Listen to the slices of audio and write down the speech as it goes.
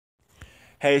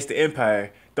Hey, it's the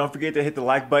Empire. Don't forget to hit the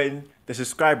like button, the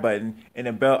subscribe button, and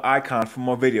the bell icon for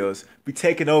more videos. We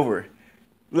taking over.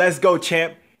 Let's go,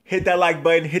 champ. Hit that like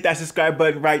button, hit that subscribe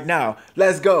button right now.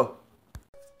 Let's go.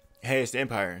 Hey, it's the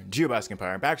Empire, Geobasket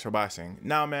Empire, back for boxing.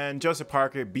 Now, man, Joseph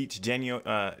Parker beats Junior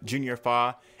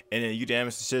Fa in a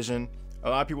unanimous decision.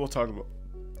 A lot of people talked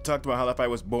about how that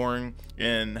fight was boring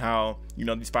and how,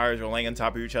 these fighters were laying on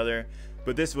top of each other.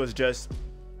 But this was just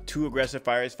two aggressive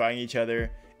fighters fighting each other.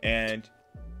 And,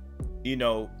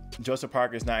 Joseph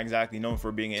Parker is not exactly known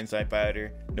for being an inside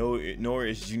fighter, nor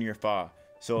is Junior Fa.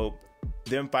 So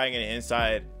them fighting in the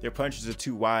inside, their punches are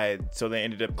too wide, so they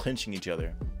ended up clinching each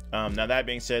other. Now that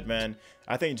being said, man,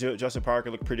 I think Joseph Parker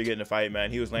looked pretty good in the fight,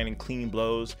 man. He was landing clean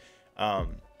blows.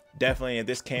 Definitely, if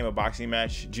this came a boxing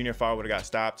match, Junior Fa would have got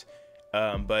stopped.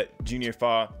 But Junior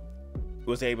Fa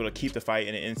was able to keep the fight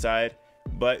in the inside,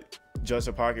 but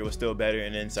Joseph Parker was still better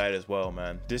in the inside as well,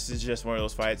 man. This is just one of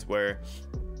those fights where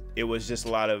it was just a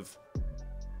lot of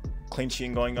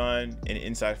clinching going on and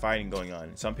inside fighting going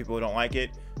on. Some people don't like it,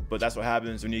 but that's what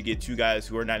happens when you get two guys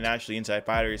who are not naturally inside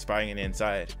fighters fighting in the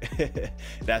inside.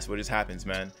 That's what just happens,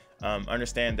 man.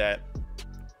 Understand that,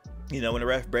 when a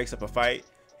ref breaks up a fight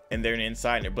and they're in the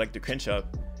inside and they're break the clinch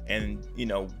up, and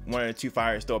one of the two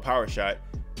fighters throw a power shot,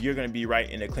 you're going to be right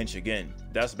in the clinch again.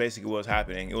 That's basically what was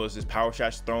happening. It was just power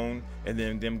shots thrown and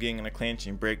then them getting in a clinch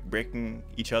and breaking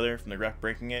each other from the ref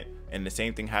breaking it, and the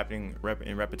same thing happening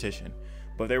in repetition.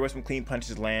 But there were some clean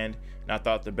punches land, and I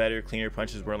thought the better, cleaner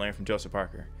punches were landing from Joseph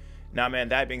Parker. Now, man,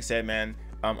 that being said, man,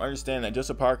 understand that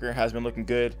Joseph Parker has been looking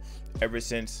good ever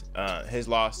since his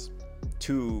loss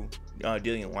to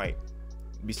Dillian White.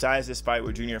 Besides this fight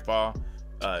with Junior Fa,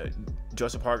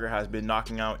 Joseph Parker has been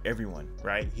knocking out everyone,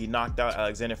 right? He knocked out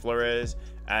Alexander Flores,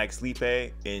 Alex Lipe,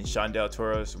 and Shondell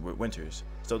Torres Winters.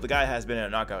 So the guy has been in a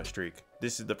knockout streak.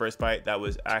 This is the first fight that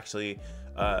was actually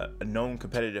a known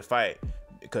competitive fight,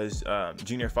 because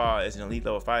Junior Fa is an elite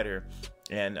level fighter,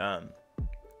 and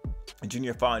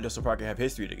Junior Fa and Joseph Parker have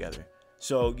history together.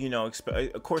 So,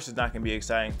 of course it's not going to be an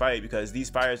exciting fight because these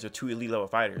fighters are two elite level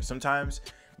fighters. Sometimes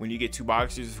when you get two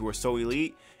boxers who are so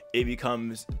elite, it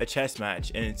becomes a chess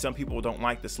match, and some people don't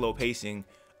like the slow pacing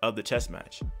of the chess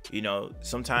match.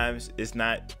 Sometimes it's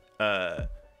not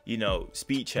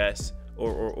speed chess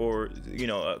or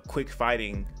a quick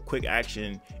fighting, quick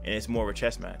action, and it's more of a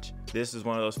chess match. This is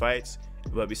one of those fights.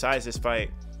 But besides this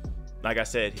fight, like I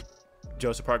said,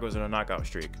 Joseph Parker was in a knockout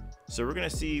streak. So we're gonna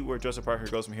see where Joseph Parker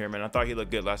goes from here, man. I thought he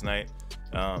looked good last night.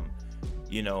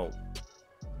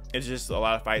 It's just a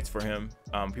lot of fights for him.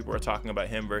 People are talking about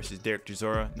him versus Dereck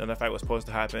Chisora. Another fight was supposed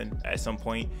to happen at some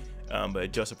point,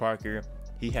 but Joseph Parker,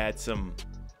 he had some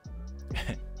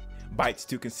bites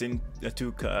to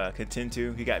contend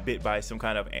to. He got bit by some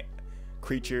kind of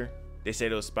creature. They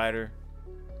said it was a spider.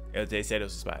 They said it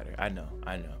was a spider. I know.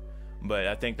 But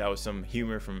I think that was some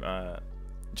humor from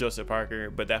Joseph Parker.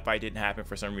 But that fight didn't happen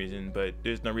for some reason. But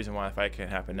there's no reason why a fight can't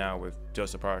happen now with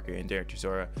Joseph Parker and Dereck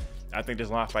Chisora. I think there's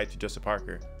a lot of fights with Joseph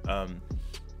Parker.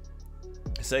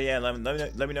 So yeah, let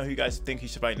me know who you guys think he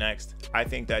should fight next. I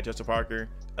think that Joseph Parker,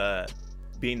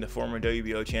 being the former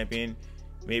WBO champion,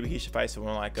 maybe he should fight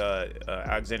someone like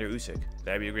Alexander Usyk.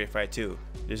 That'd be a great fight too.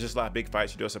 There's just a lot of big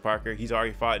fights for Joseph Parker. He's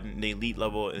already fought in the elite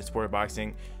level in the sport of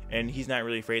boxing, and he's not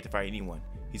really afraid to fight anyone.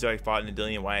 He's already fought in the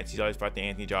Dillian Whites. He's always fought the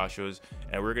Anthony Joshuas,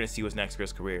 and we're gonna see what's next for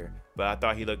his career. But I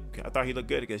thought he looked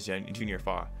good against Junior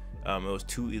Fa. It was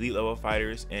two elite level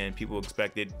fighters, and people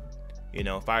expected,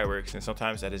 fireworks, and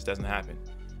sometimes that just doesn't happen.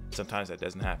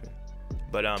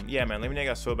 But yeah, man, let me know how you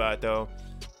guys feel about it though.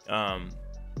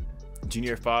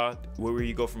 Junior Fa, where will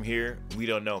you go from here? We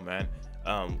don't know, man.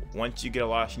 Once you get a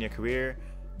loss in your career,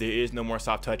 there is no more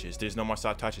soft touches. There's no more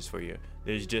soft touches for you.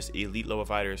 There's just elite level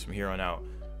fighters from here on out.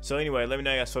 So anyway, let me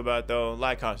know how you guys feel about it though.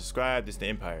 Like, comment, subscribe. This is the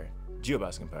Empire,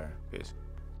 Geobasket Empire. Peace.